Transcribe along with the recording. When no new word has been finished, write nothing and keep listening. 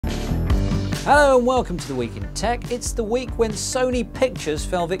Hello and welcome to the Week in Tech. It's the week when Sony Pictures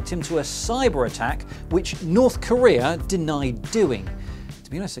fell victim to a cyber attack which North Korea denied doing. To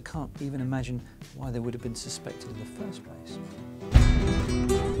be honest, I can't even imagine why they would have been suspected in the first place.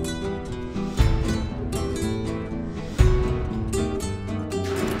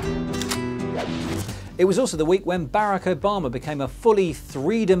 It was also the week when Barack Obama became a fully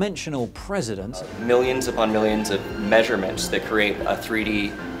three-dimensional president. Millions upon millions of measurements that create a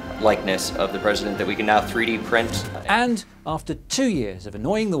 3D likeness of the president that we can now 3D print. And after 2 years of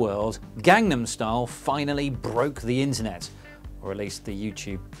annoying the world, Gangnam Style finally broke the internet, or at least the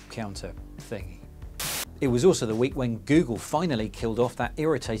YouTube counter thingy. It was also the week when Google finally killed off that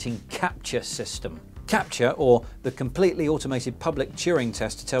irritating CAPTCHA system. CAPTCHA, or the completely automated public Turing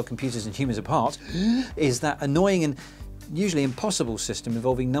test to tell computers and humans apart, is that annoying and usually impossible system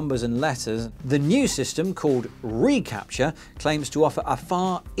involving numbers and letters. The new system, called recapture, claims to offer a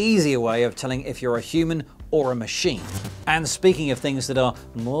far easier way of telling if you're a human or a machine. And speaking of things that are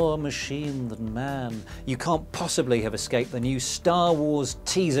more machine than man, you can't possibly have escaped the new Star Wars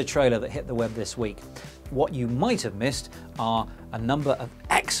teaser trailer that hit the web this week. What you might have missed are a number of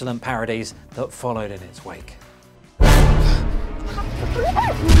excellent parodies that followed in its wake.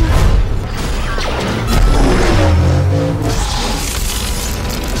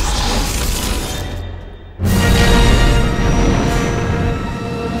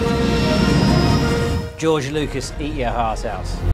 George Lucas, eat your heart out.